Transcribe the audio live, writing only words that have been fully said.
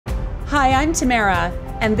Hi, I'm Tamara,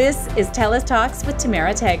 and this is TELUS Talks with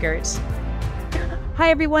Tamara Taggart. Hi,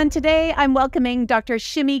 everyone. Today, I'm welcoming Dr.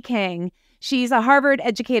 Shimi Kang. She's a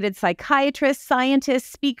Harvard-educated psychiatrist,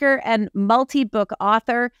 scientist, speaker, and multi-book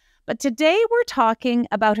author. But today, we're talking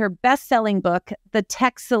about her best-selling book, The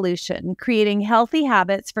Tech Solution, Creating Healthy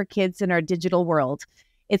Habits for Kids in Our Digital World.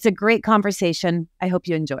 It's a great conversation. I hope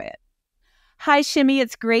you enjoy it. Hi, Shimi.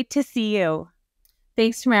 It's great to see you.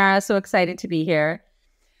 Thanks, Tamara. So excited to be here.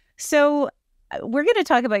 So we're going to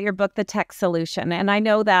talk about your book, The Tech Solution. And I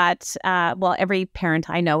know that, every parent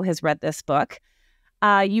I know has read this book.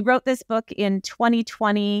 You wrote this book in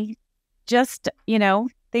 2020. I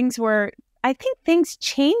think things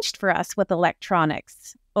changed for us with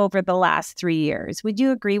electronics over the last 3 years. Would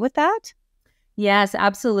you agree with that? Yes,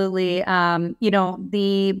 absolutely.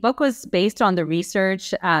 The book was based on the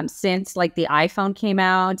research since the iPhone came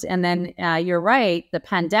out. And then you're right, the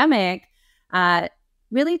pandemic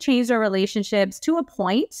really changed our relationships to a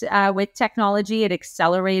point with technology. It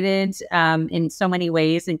accelerated in so many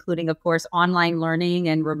ways, including, of course, online learning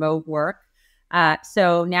and remote work.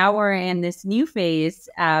 So now we're in this new phase.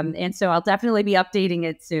 And so I'll definitely be updating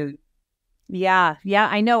it soon. Yeah,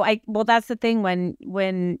 I know. That's the thing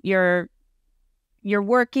when you're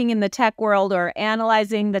working in the tech world or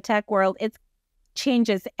analyzing the tech world, it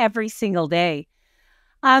changes every single day.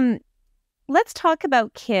 Let's talk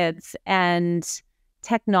about kids and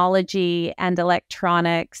technology and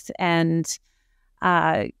electronics and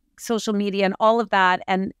social media and all of that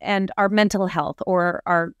and our mental health, or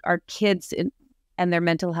our kids and their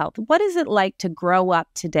mental health. What is it like to grow up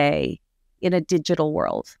today in a digital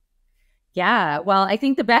world? Yeah, well, I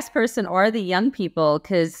think the best person are the young people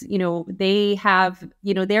because, they have,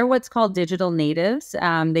 they're what's called digital natives.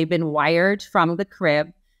 They've been wired from the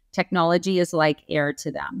crib. Technology is like air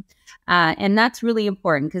to them. And that's really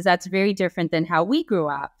important because that's very different than how we grew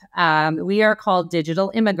up. We are called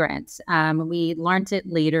digital immigrants. We learned it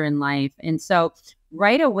later in life. And so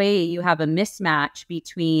right away, you have a mismatch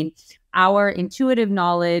between our intuitive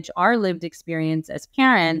knowledge, our lived experience as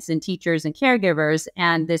parents and teachers and caregivers,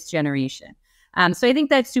 and this generation. So I think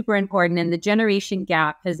that's super important. And the generation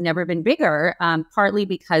gap has never been bigger, partly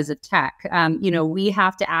because of tech. We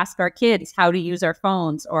have to ask our kids how to use our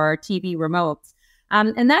phones or our TV remotes.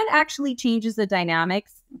 And that actually changes the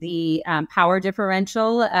dynamics, the power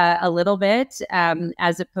differential a little bit,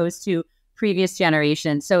 as opposed to previous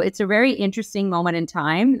generations. So it's a very interesting moment in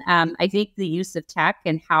time. I think the use of tech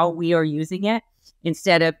and how we are using it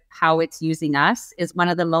instead of how it's using us is one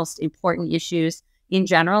of the most important issues in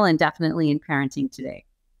general and definitely in parenting today.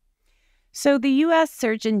 So the U.S.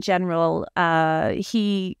 Surgeon General,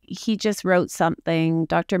 he just wrote something,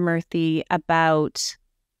 Dr. Murthy, about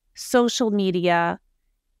social media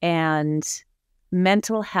and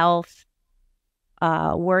mental health.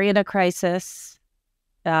 We're in a crisis.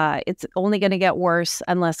 It's only going to get worse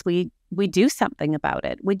unless we do something about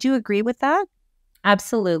it. Would you agree with that?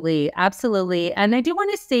 Absolutely. Absolutely. And I do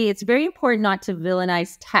want to say it's very important not to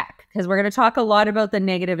villainize tech because we're going to talk a lot about the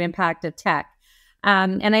negative impact of tech.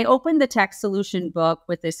 And I opened the Tech Solution book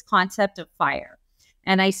with this concept of fire.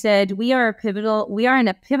 And I said, we are in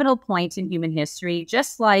a pivotal point in human history,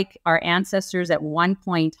 just like our ancestors at one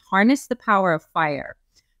point harnessed the power of fire.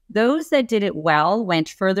 Those that did it well went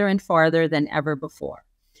further and farther than ever before.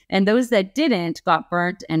 And those that didn't got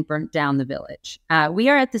burnt down the village. We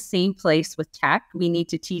are at the same place with tech. We need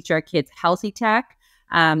to teach our kids healthy tech.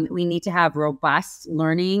 We need to have robust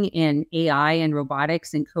learning in AI and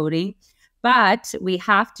robotics and coding. But we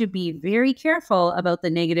have to be very careful about the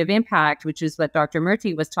negative impact, which is what Dr.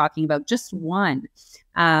 Murthy was talking about, just one,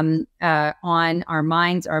 on our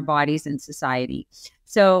minds, our bodies, and society.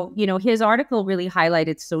 So, his article really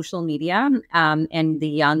highlighted social media and the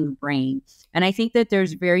young brain. And I think that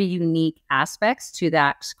there's very unique aspects to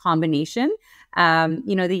that combination.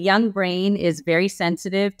 The young brain is very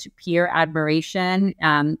sensitive to peer admiration.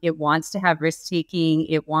 It wants to have risk-taking.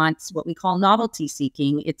 It wants what we call novelty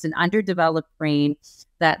seeking. It's an underdeveloped brain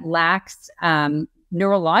that lacks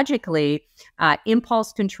neurologically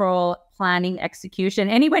impulse control, planning, execution.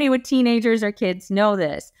 Anybody with teenagers or kids know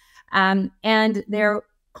this. And they're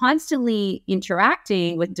constantly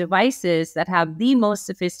interacting with devices that have the most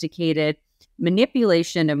sophisticated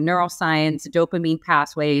manipulation of neuroscience, dopamine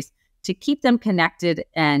pathways to keep them connected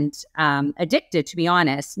and addicted, to be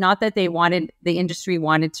honest. Not that the industry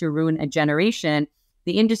wanted to ruin a generation.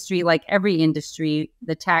 The industry, like every industry,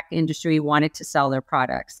 the tech industry wanted to sell their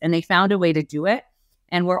products, and they found a way to do it.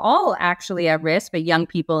 And we're all actually at risk, but young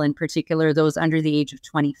people in particular, those under the age of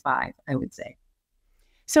 25, I would say.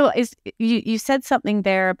 So you said something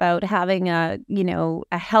there about having a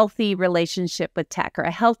healthy relationship with tech or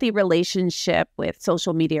a healthy relationship with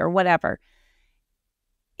social media or whatever.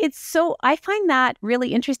 I find that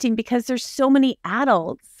really interesting because there's so many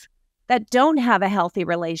adults that don't have a healthy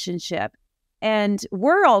relationship, and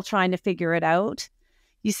we're all trying to figure it out.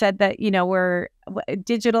 You said that, we're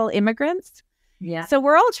digital immigrants. Yeah. So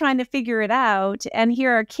we're all trying to figure it out, and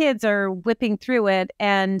here our kids are whipping through it.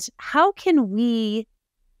 And how can we,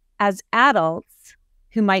 as adults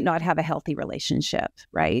who might not have a healthy relationship,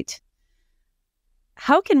 right?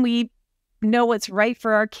 How can we know what's right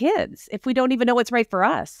for our kids if we don't even know what's right for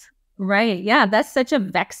us? Right. Yeah, that's such a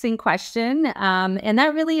vexing question. And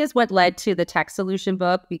that really is what led to the tech solution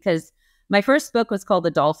book, because my first book was called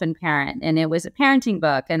The Dolphin Parent, and it was a parenting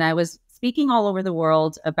book. And I was speaking all over the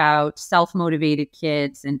world about self-motivated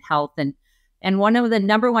kids and health. And one of the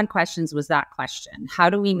number one questions was that question: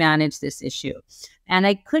 how do we manage this issue? And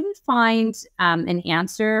I couldn't find an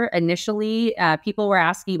answer initially. People were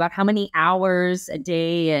asking about how many hours a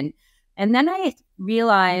day. And then I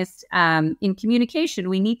realized in communication,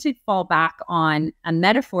 we need to fall back on a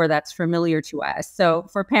metaphor that's familiar to us. So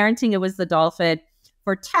for parenting, it was the dolphin.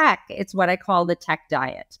 For tech, it's what I call the tech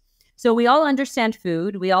diet. So we all understand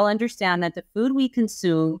food. We all understand that the food we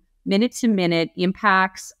consume minute to minute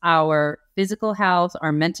impacts our physical health,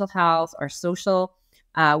 our mental health, our social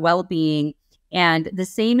well-being. And the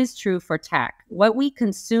same is true for tech. What we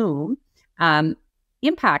consume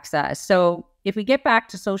impacts us. So if we get back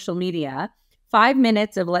to social media, 5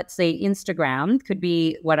 minutes of, let's say, Instagram could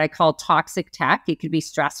be what I call toxic tech. It could be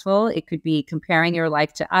stressful. It could be comparing your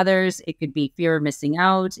life to others. It could be fear of missing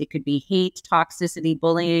out. It could be hate, toxicity,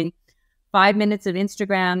 bullying. 5 minutes of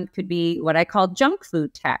Instagram could be what I call junk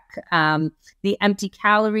food tech. The empty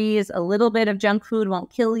calories, a little bit of junk food won't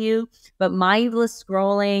kill you, but mindless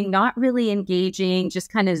scrolling, not really engaging, just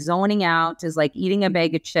kind of zoning out is like eating a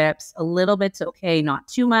bag of chips. A little bit's okay, not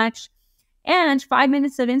too much. And 5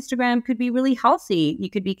 minutes of Instagram could be really healthy. You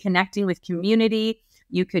could be connecting with community.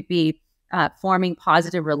 You could be forming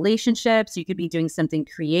positive relationships. You could be doing something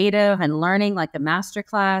creative and learning, like a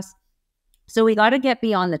masterclass. So we got to get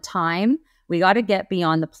beyond the time. We got to get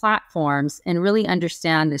beyond the platforms and really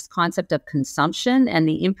understand this concept of consumption and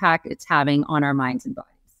the impact it's having on our minds and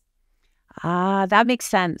bodies. That makes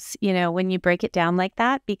sense, when you break it down like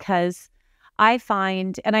that, because I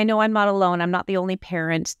find, and I know I'm not alone, I'm not the only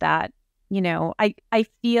parent that, I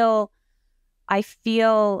feel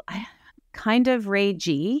kind of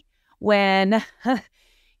ragey when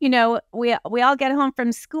we all get home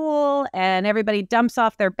from school and everybody dumps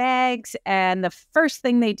off their bags, and the first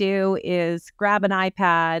thing they do is grab an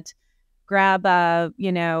iPad,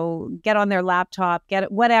 get on their laptop, get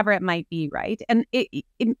it, whatever it might be, right? And it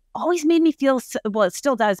always made me feel, well, it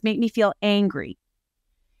still does make me feel angry.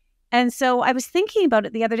 And so I was thinking about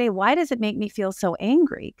it the other day. Why does it make me feel so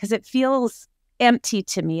angry? Because it feels empty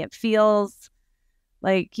to me. It feels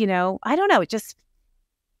like, I don't know,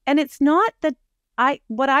 and it's not that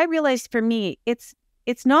what I realized for me, it's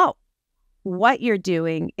not what you're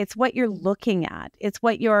doing, it's what you're looking at. It's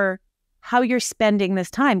how you're spending this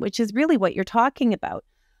time, which is really what you're talking about.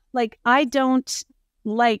 Like, I don't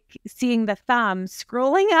like seeing the thumb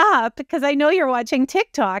scrolling up because I know you're watching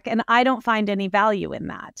TikTok, and I don't find any value in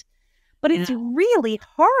that. But it's really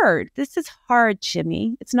hard. This is hard,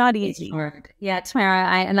 Shimi. It's not easy. It's hard. Yeah, Tamara,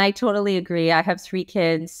 I totally agree. I have 3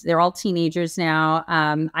 kids. They're all teenagers now.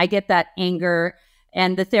 I get that anger.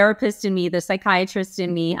 And the therapist in me, the psychiatrist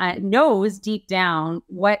in me, knows deep down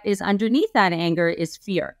what is underneath that anger is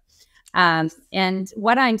fear. And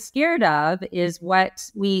what I'm scared of is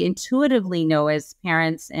what we intuitively know as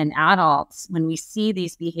parents and adults when we see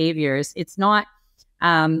these behaviors. It's not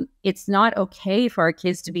okay for our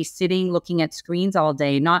kids to be sitting looking at screens all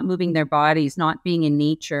day, not moving their bodies, not being in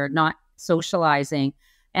nature, not socializing.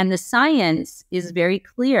 And the science is very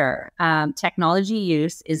clear. Technology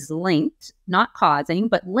use is linked, not causing,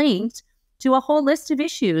 but linked to a whole list of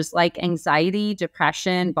issues like anxiety,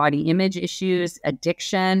 depression, body image issues,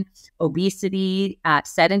 addiction, obesity,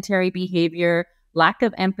 sedentary behavior, lack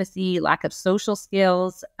of empathy, lack of social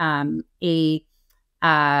skills,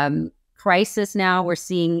 crisis now. We're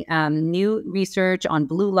seeing new research on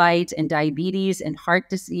blue light and diabetes and heart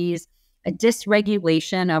disease, a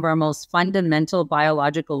dysregulation of our most fundamental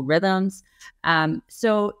biological rhythms.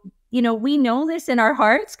 So, we know this in our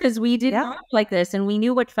hearts because we did grow up like this and we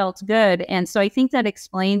knew what felt good. And so I think that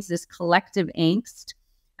explains this collective angst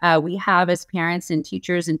we have as parents and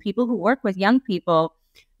teachers and people who work with young people,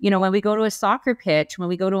 when we go to a soccer pitch, when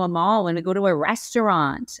we go to a mall, when we go to a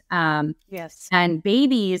restaurant, Yes. and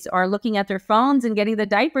babies are looking at their phones and getting the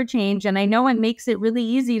diaper change. And I know it makes it really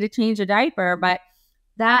easy to change a diaper, but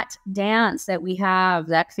that dance that we have,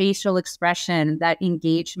 that facial expression, that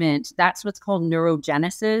engagement, that's what's called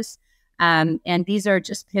neurogenesis. And these are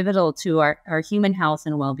just pivotal to our human health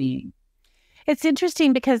and well-being. It's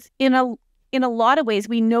interesting because in a lot of ways,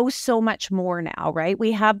 we know so much more now, right?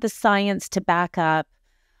 We have the science to back up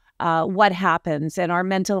what happens in our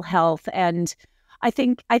mental health. And I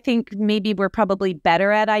think maybe we're probably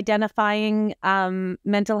better at identifying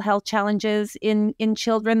mental health challenges in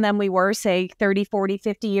children than we were, say, 30, 40,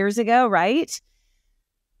 50 years ago, right?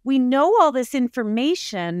 We know all this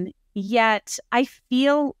information, yet I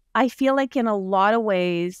feel like in a lot of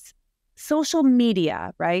ways, social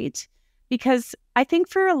media, right? Because I think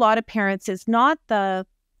for a lot of parents, it's not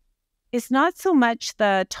so much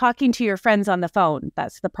the talking to your friends on the phone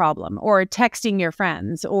that's the problem, or texting your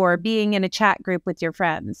friends, or being in a chat group with your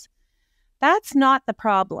friends. That's not the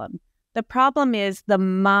problem. The problem is the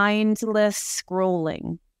mindless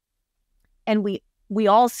scrolling. And we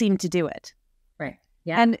all seem to do it. Right.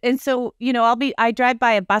 Yeah. And so, I drive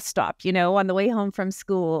by a bus stop, on the way home from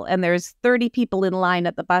school, and there's 30 people in line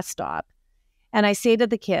at the bus stop. And I say to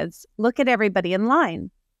the kids, look at everybody in line.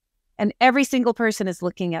 And every single person is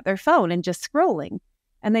looking at their phone and just scrolling.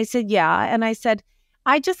 And they said, yeah. And I said,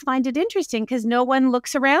 I just find it interesting because no one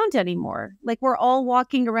looks around anymore. Like we're all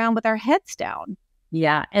walking around with our heads down.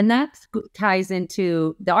 Yeah. And that ties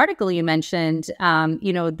into the article you mentioned,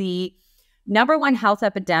 the number one health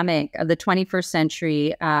epidemic of the 21st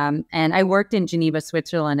century. And I worked in Geneva,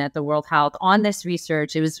 Switzerland at the World Health on this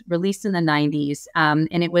research. It was released in the 90s,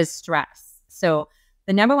 and it was stress. So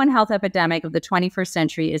the number one health epidemic of the 21st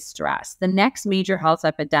century is stress. The next major health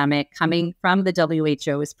epidemic coming from the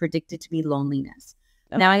WHO is predicted to be loneliness.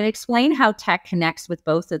 Okay. Now, I'm going to explain how tech connects with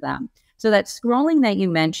both of them. So that scrolling that you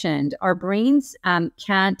mentioned, our brains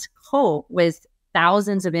can't cope with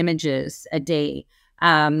thousands of images a day.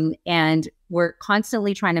 And we're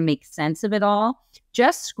constantly trying to make sense of it all.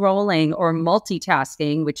 Just scrolling or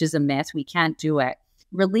multitasking, which is a myth, we can't do it,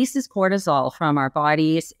 releases cortisol from our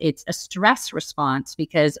bodies. It's a stress response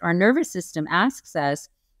because our nervous system asks us,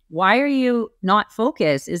 why are you not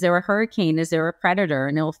focused? Is there a hurricane? Is there a predator?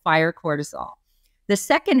 And it'll fire cortisol. The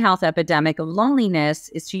second health epidemic of loneliness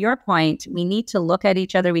is, to your point, we need to look at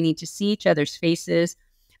each other. We need to see each other's faces.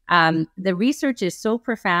 The research is so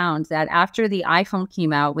profound that after the iPhone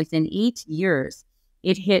came out, within 8 years,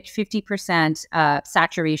 it hit 50%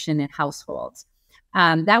 saturation in households.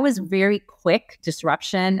 That was very quick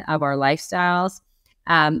disruption of our lifestyles.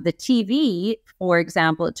 The TV, for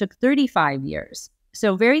example, it took 35 years.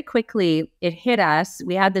 So very quickly it hit us.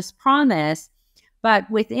 We had this promise, but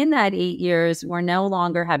within that 8 years, we're no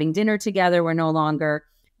longer having dinner together. We're no longer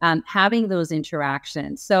having those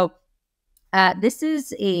interactions. So this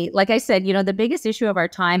is like I said, the biggest issue of our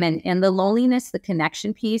time, and the loneliness, the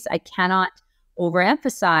connection piece, I cannot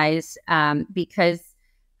overemphasize because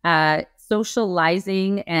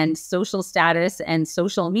socializing and social status and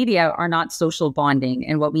social media are not social bonding.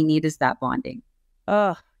 And what we need is that bonding.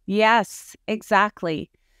 Oh, yes, exactly.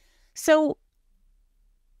 So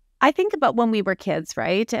I think about when we were kids,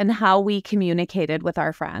 right? And how we communicated with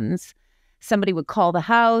our friends. Somebody would call the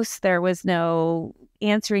house. There was no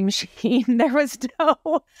answering machine. There was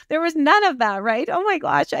none of that, right? Oh my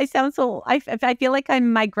gosh, I feel like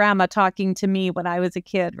I'm my grandma talking to me when I was a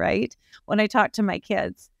kid, right? When I talk to my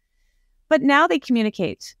kids. But now they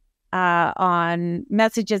communicate on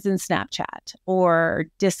messages in Snapchat or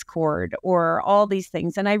Discord or all these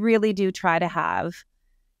things. And I really do try to have,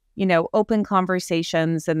 open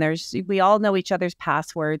conversations. And we all know each other's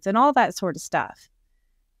passwords and all that sort of stuff.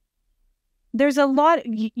 There's a lot.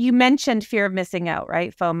 You mentioned fear of missing out,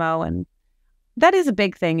 right? FOMO. And that is a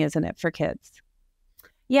big thing, isn't it, for kids?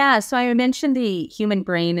 Yeah. So I mentioned the human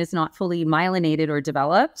brain is not fully myelinated or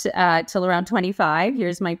developed till around 25.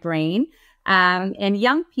 Here's my brain. And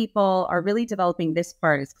young people are really developing this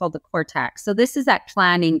part. It's called the cortex. So this is that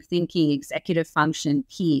planning, thinking, executive function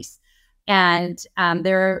piece. And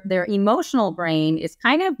their emotional brain is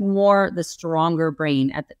kind of more the stronger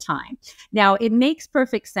brain at the time. Now, it makes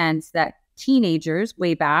perfect sense that teenagers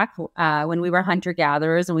way back when we were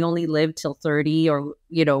hunter-gatherers and we only lived till 30 or,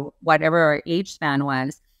 whatever our age span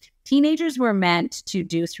was, teenagers were meant to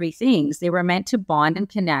do three things. They were meant to bond and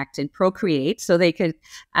connect and procreate so they could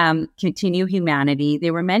continue humanity.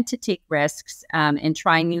 They were meant to take risks and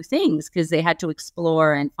try new things because they had to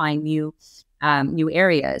explore and find new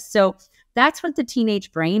areas. So That's what the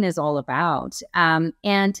teenage brain is all about.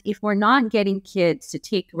 And if we're not getting kids to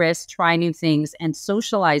take risks, try new things, and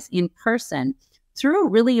socialize in person through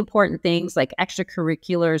really important things like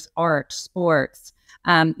extracurriculars, art, sports,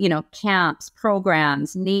 camps,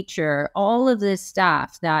 programs, nature, all of this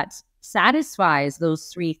stuff that satisfies those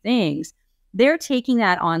three things, they're taking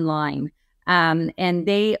that online. And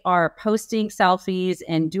they are posting selfies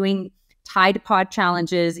and doing Tide Pod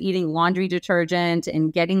challenges, eating laundry detergent,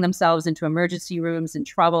 and getting themselves into emergency rooms in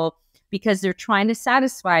trouble because they're trying to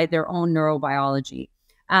satisfy their own neurobiology.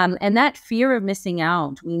 And that fear of missing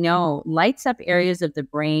out, we know, lights up areas of the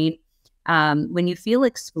brain. When you feel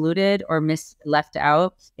excluded or left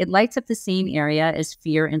out, it lights up the same area as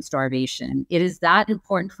fear and starvation. It is that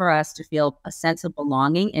important for us to feel a sense of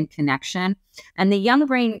belonging and connection. And the young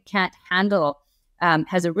brain can't handle,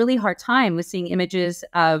 has a really hard time with seeing images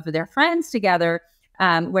of their friends together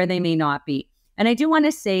where they may not be. And I do want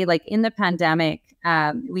to say, like in the pandemic,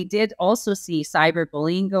 we did also see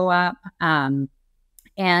cyberbullying go up.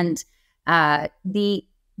 And the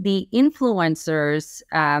influencers,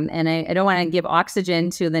 and I don't want to give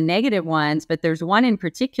oxygen to the negative ones, but there's one in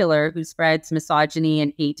particular who spreads misogyny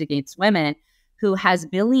and hate against women who has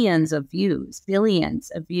billions of views.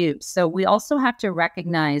 So we also have to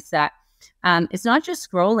recognize that it's not just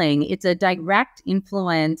scrolling, it's a direct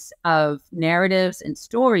influence of narratives and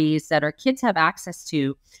stories that our kids have access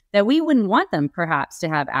to that we wouldn't want them perhaps to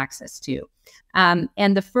have access to. And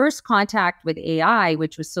the first contact with AI,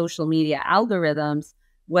 which was social media algorithms,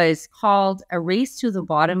 was called a race to the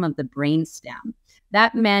bottom of the brainstem.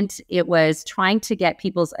 That meant it was trying to get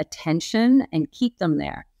people's attention and keep them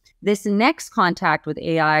there. This next contact with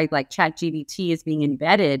AI, like ChatGPT, is being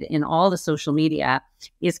embedded in all the social media,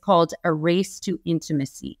 is called a race to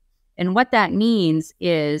intimacy. And what that means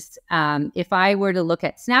is if I were to look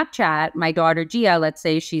at Snapchat, my daughter Gia, let's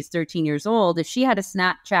say she's 13 years old, if she had a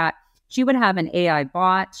Snapchat, she would have an AI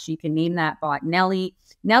bot. She can name that bot Nellie.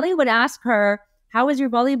 Nellie would ask her, how was your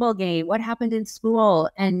volleyball game? What happened in school?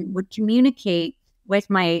 And would communicate with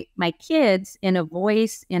my kids in a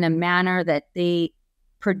voice, in a manner that they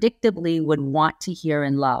predictably would want to hear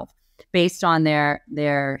and love based on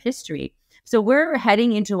their history. So we're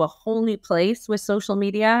heading into a whole new place with social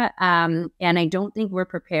media. And I don't think we're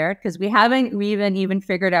prepared because we haven't even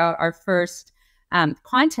figured out our first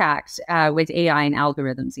contact with AI and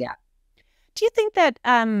algorithms yet. Do you think that,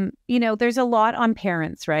 there's a lot on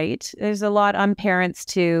parents, right? There's a lot on parents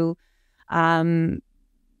to, our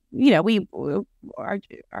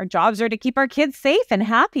jobs are to keep our kids safe and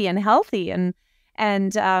happy and healthy.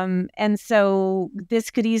 And so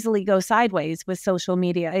this could easily go sideways with social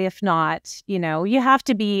media. If not, you have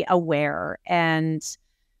to be aware and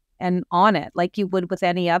on it like you would with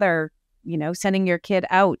any other, sending your kid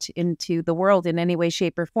out into the world in any way,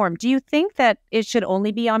 shape, or form. Do you think that it should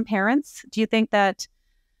only be on parents? Do you think that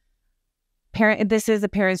this is a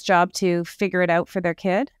parent's job to figure it out for their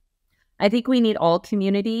kid? I think we need all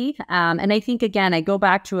community. And I think, again, I go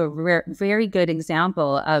back to a very good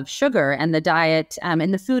example of sugar and the diet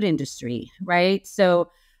in the food industry, right?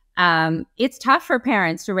 So it's tough for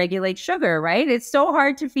parents to regulate sugar, right? It's so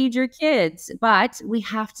hard to feed your kids, but we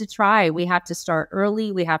have to try. We have to start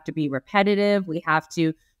early. We have to be repetitive. We have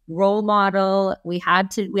to role model. We have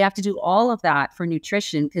to do all of that for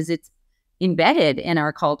nutrition because it's embedded in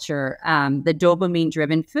our culture. The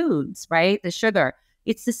dopamine-driven foods, right? The sugar.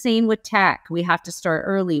 It's the same with tech. We have to start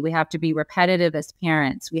early. We have to be repetitive as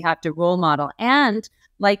parents. We have to role model. And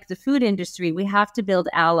like the food industry, we have to build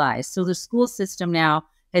allies. So the school system now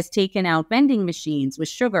has taken out vending machines with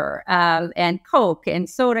sugar and Coke and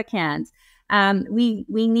soda cans. We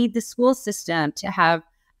need the school system to have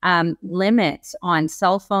limits on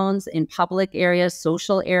cell phones in public areas,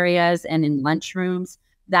 social areas, and in lunchrooms.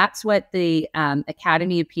 That's what the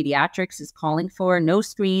Academy of Pediatrics is calling for. No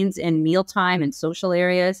screens in mealtime and social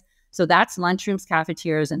areas. So that's lunchrooms,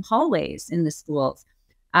 cafeterias, and hallways in the schools.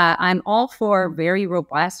 I'm all for very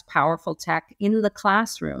robust, powerful tech in the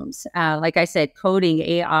classrooms. Like I said, coding,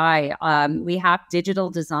 AI, we have digital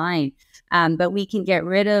design, but we can get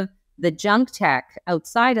rid of the junk tech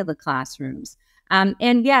outside of the classrooms.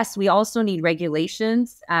 And yes, we also need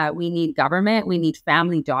regulations. We need government. We need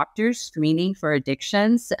family doctors screening for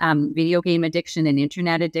addictions, video game addiction and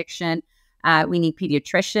internet addiction. We need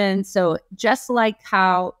pediatricians. So just like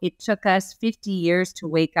how it took us 50 years to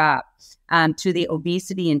wake up to the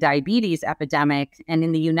obesity and diabetes epidemic, and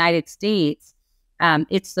in the United States,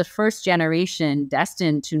 it's the first generation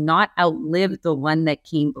destined to not outlive the one that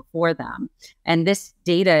came before them. And this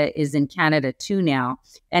data is in Canada too now.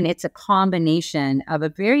 And it's a combination of a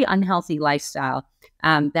very unhealthy lifestyle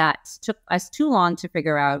that took us too long to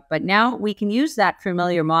figure out. But now we can use that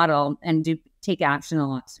familiar model and take action a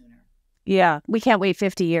lot sooner. Yeah, we can't wait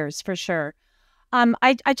 50 years for sure.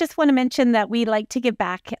 I just want to mention that we like to give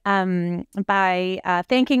back by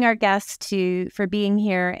thanking our guests for being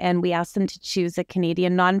here, and we ask them to choose a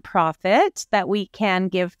Canadian nonprofit that we can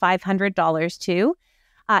give $500 to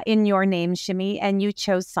in your name, Shimi, and you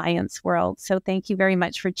chose Science World. So thank you very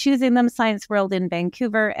much for choosing them, Science World in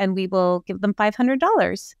Vancouver, and we will give them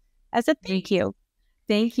 $500 as a thank you.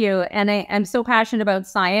 Thank you. And I'm so passionate about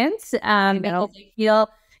science because I feel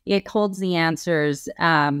it holds the answers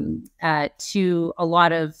to a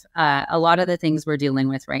lot of the things we're dealing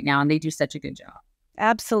with right now, and they do such a good job.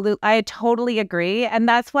 Absolutely, I totally agree, and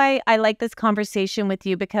that's why I like this conversation with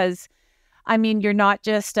you, because I mean, you're not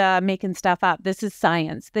just making stuff up. This is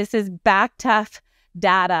science. This is backed up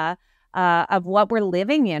data of what we're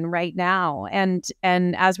living in right now, and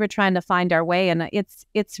as we're trying to find our way, and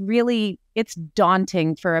it's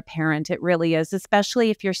daunting for a parent. It really is, especially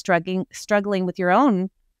if you're struggling with your own,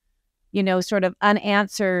 sort of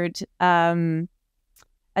unanswered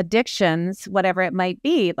addictions, whatever it might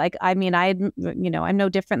be. Like, I mean, I'm no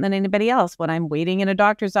different than anybody else. When I'm waiting in a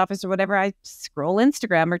doctor's office or whatever, I scroll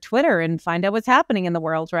Instagram or Twitter and find out what's happening in the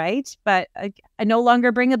world, right? But I no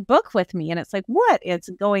longer bring a book with me. And it's like, what is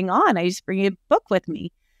going on? I just bring a book with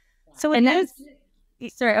me. So I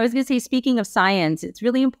was going to say, speaking of science, it's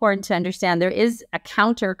really important to understand there is a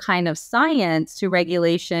counter kind of science to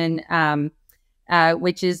regulation,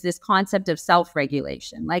 which is this concept of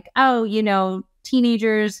self-regulation. Like,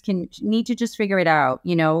 teenagers need to just figure it out.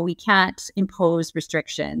 We can't impose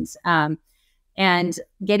restrictions. And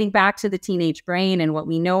getting back to the teenage brain and what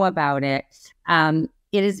we know about it,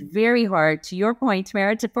 it is very hard, to your point,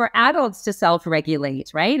 Tamara, for adults to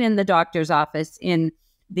self-regulate, right? In the doctor's office, in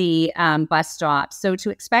the bus stop. So to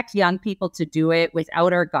expect young people to do it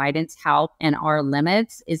without our guidance, help, and our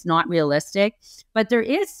limits is not realistic. But there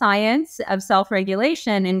is science of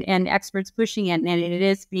self-regulation and experts pushing it, and it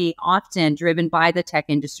is being often driven by the tech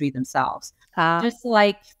industry themselves. Just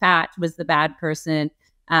like fat was the bad person,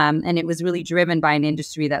 and it was really driven by an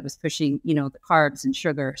industry that was pushing, the carbs and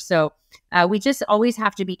sugar. So we just always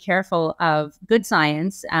have to be careful of good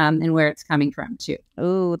science and where it's coming from too.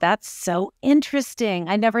 Oh, that's so interesting.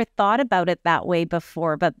 I never thought about it that way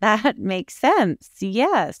before, but that makes sense.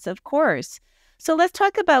 Yes, of course. So let's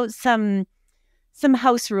talk about some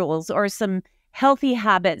house rules or some healthy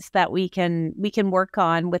habits that we can work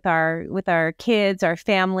on with our kids, our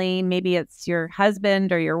family. Maybe it's your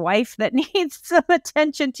husband or your wife that needs some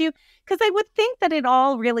attention too, because I would think that it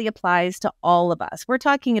all really applies to all of us. We're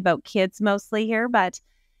talking about kids mostly here, but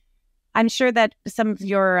I'm sure that some of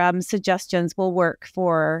your suggestions will work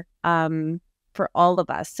for all of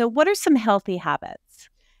us. So what are some healthy habits?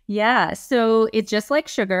 Yeah, so it's just like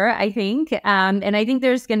sugar, I think. And I think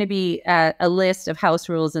there's going to be a list of house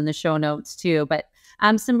rules in the show notes too, but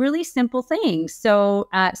some really simple things. So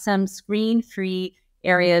some screen-free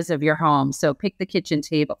areas of your home. So pick the kitchen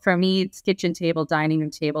table. For me, it's kitchen table, dining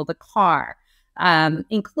room table, the car,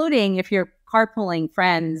 including if you're carpooling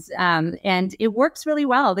friends. And it works really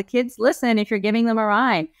well. The kids listen if you're giving them a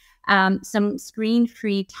ride. Some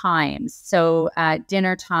screen-free times. So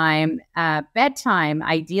dinner time, bedtime,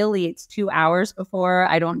 ideally it's 2 hours before.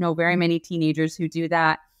 I don't know very many teenagers who do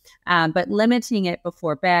that, but limiting it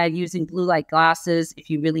before bed, using blue light glasses if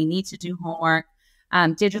you really need to do homework,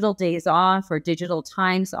 digital days off or digital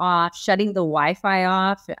times off, shutting the Wi-Fi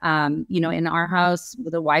off. In our house,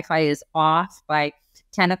 the Wi-Fi is off by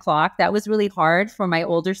 10 o'clock. That was really hard for my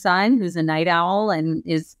older son, who's a night owl and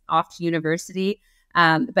is off to university.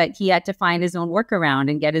 But he had to find his own workaround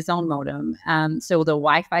and get his own modem. So the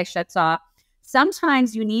Wi-Fi shuts off.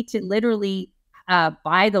 Sometimes you need to literally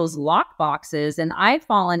buy those lock boxes. And I've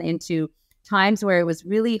fallen into times where it was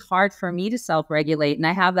really hard for me to self-regulate. And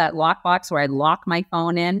I have that lock box where I lock my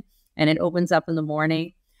phone in and it opens up in the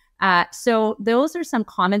morning. So those are some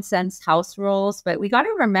common sense house rules, but we got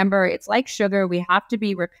to remember it's like sugar. We have to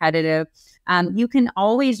be repetitive. You can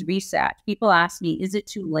always reset. People ask me, is it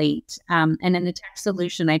too late? And in the tech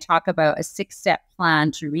solution, I talk about a 6-step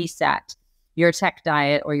plan to reset your tech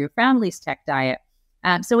diet or your family's tech diet.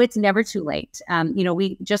 So it's never too late.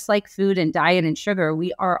 We just like food and diet and sugar,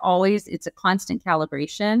 it's a constant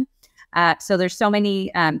calibration. So there's so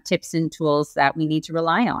many tips and tools that we need to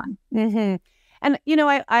rely on. Mm-hmm. And,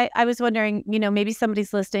 I was wondering, maybe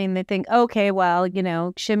somebody's listening, they think, okay, well,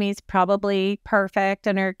 Shimi's probably perfect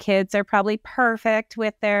and her kids are probably perfect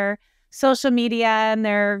with their social media and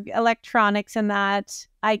their electronics and that.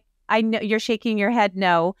 I know you're shaking your head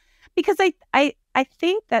no, because I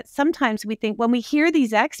think that sometimes we think when we hear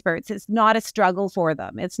these experts, it's not a struggle for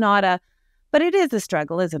them. But it is a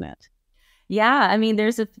struggle, isn't it? Yeah, I mean,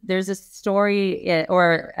 there's a story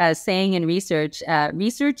or a saying in research.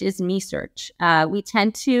 Research is me search. We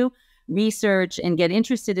tend to research and get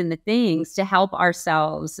interested in the things to help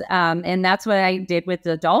ourselves, and that's what I did with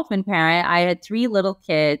the dolphin parent. I had 3 little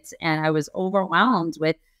kids, and I was overwhelmed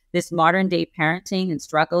with this modern day parenting and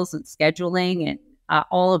struggles and scheduling and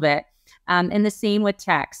all of it. And the same with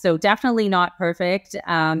tech. So definitely not perfect.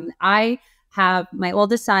 My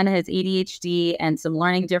oldest son has ADHD and some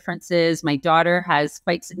learning differences. My daughter has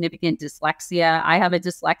quite significant dyslexia. I have a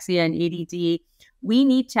dyslexia and ADD. We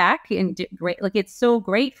need tech and it's so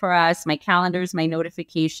great for us. My calendars, my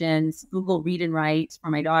notifications, Google Read and Write for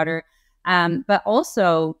my daughter. But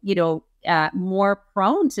also, more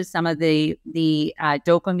prone to some of the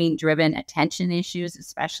dopamine driven attention issues,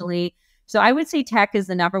 especially. So I would say tech is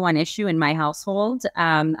the number one issue in my household.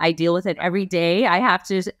 I deal with it every day.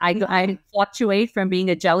 I fluctuate from being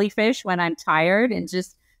a jellyfish when I'm tired and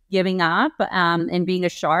just giving up, and being a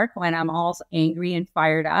shark when I'm all angry and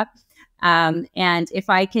fired up. And if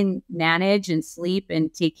I can manage and sleep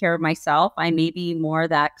and take care of myself, I may be more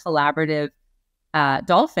that collaborative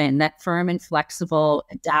dolphin, that firm and flexible,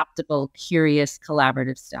 adaptable, curious,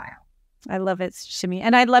 collaborative style. I love it, Shimi.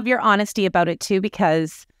 And I love your honesty about it too,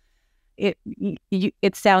 because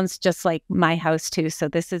it sounds just like my house too. So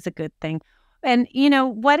this is a good thing. And do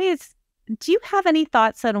you have any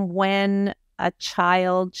thoughts on when a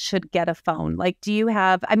child should get a phone? Like, do you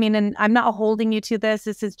have, and I'm not holding you to this.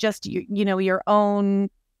 This is just, your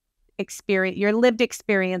own experience, your lived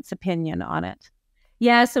experience opinion on it.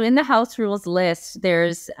 Yeah. So in the house rules list,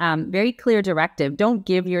 there's very clear directive. Don't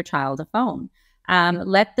give your child a phone.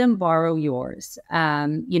 Let them borrow yours,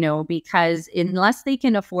 because unless they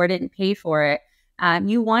can afford it and pay for it,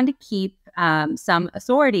 you want to keep some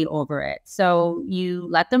authority over it. So you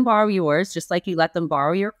let them borrow yours, just like you let them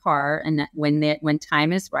borrow your car. And when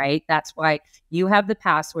time is right, that's why you have the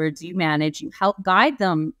passwords, you manage, you help guide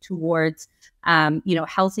them towards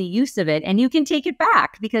healthy use of it, and you can take it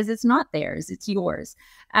back because it's not theirs, it's yours.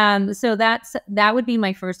 So that would be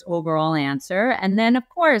my first overall answer. And then of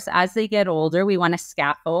course, as they get older, we want to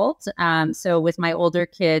scaffold. So with my older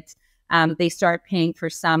kids, they start paying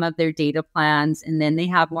for some of their data plans, and then they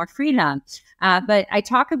have more freedom. But I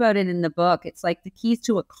talk about it in the book. It's like the keys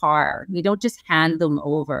to a car. We don't just hand them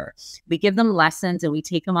over. We give them lessons and we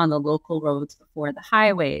take them on the local roads before the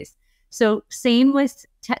highways. So same with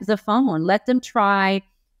the phone. Let them try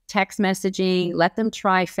text messaging. Let them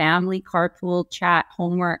try family, carpool, chat,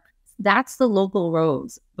 homework. That's the local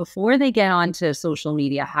roads. Before they get onto social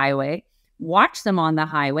media highway, watch them on the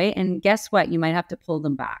highway. And guess what? You might have to pull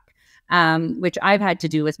them back, which I've had to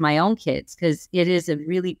do with my own kids because it is a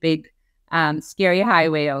really big, scary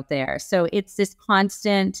highway out there. So it's this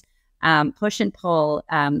constant push and pull,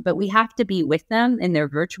 but we have to be with them in their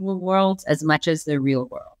virtual worlds as much as their real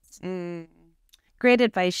worlds. Great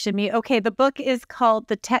advice, Shimi. Okay, the book is called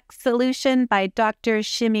The Tech Solution by Dr.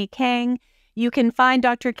 Shimi Kang. You can find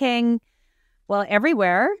Dr. Kang,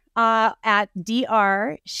 everywhere at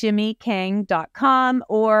drshimikang.com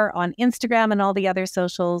or on Instagram and all the other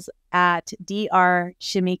socials at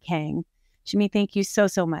drshimikang. Shimi, thank you so,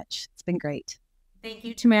 so much. It's been great. Thank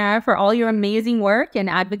you, Tamara, for all your amazing work and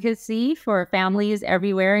advocacy for families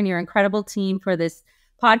everywhere, and your incredible team for this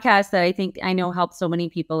podcast that I know helps so many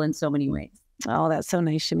people in so many ways. Oh, that's so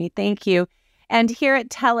nice, Shimi. Thank you. And here at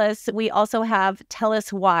TELUS, we also have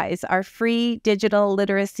TELUS Wise, our free digital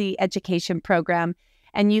literacy education program.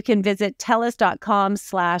 And you can visit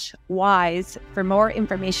telus.com/wise for more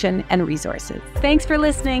information and resources. Thanks for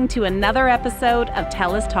listening to another episode of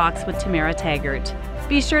TELUS Talks with Tamara Taggart.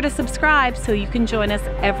 Be sure to subscribe so you can join us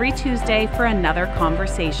every Tuesday for another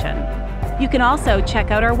conversation. You can also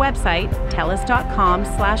check out our website,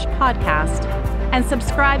 telus.com/podcast, and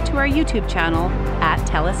subscribe to our YouTube channel at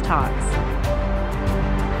TELUS Talks.